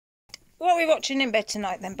what are we watching in bed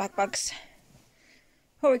tonight then, Bag Bugs?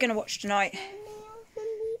 What are we going to watch tonight?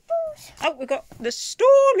 Oh, we've got the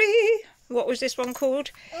story. What was this one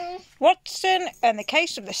called? Watson and the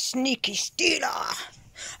Case of the Sneaky Stealer.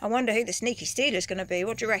 I wonder who the Sneaky Stealer is going to be.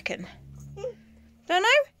 What do you reckon? Don't know.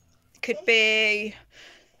 Could be...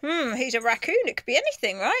 he's a raccoon. It could be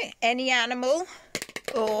anything, right? Any animal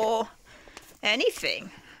or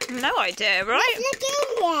anything. No idea, right? Let's look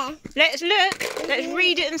in there. Let's look. Let's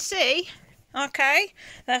read it and see. Okay.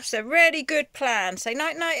 That's a really good plan. Say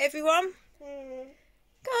night-night, everyone.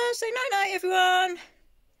 Go on, say night-night, everyone.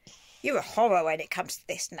 You're a horror when it comes to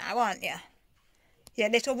this now, aren't you? You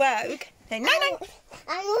little rogue. Say night-night.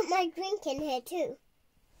 I want my drink in here too.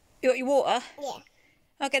 You want your water? Yeah.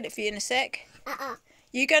 I'll get it for you in a sec.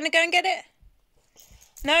 You You going to go and get it?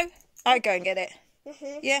 No? I'll go and get it.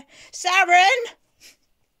 Mhm. Yeah. Saren!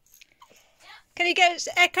 Can you get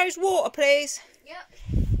Echo's water, please?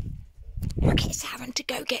 Yep. We'll get Saren to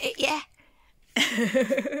go get it, yeah?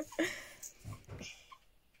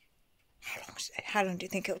 How long do you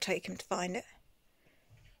think it'll take him to find it?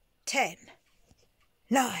 10,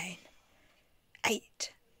 9,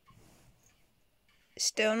 8.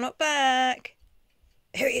 Still not back.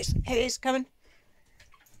 Here he is. Here he is, coming.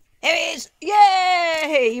 Here he is.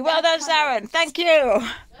 Yay! Well done, Saren. Thank you.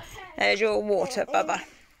 There's your water, Bubba.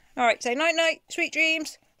 All right, say night-night, sweet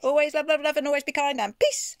dreams. Always love, love, love, and always be kind, and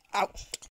peace out.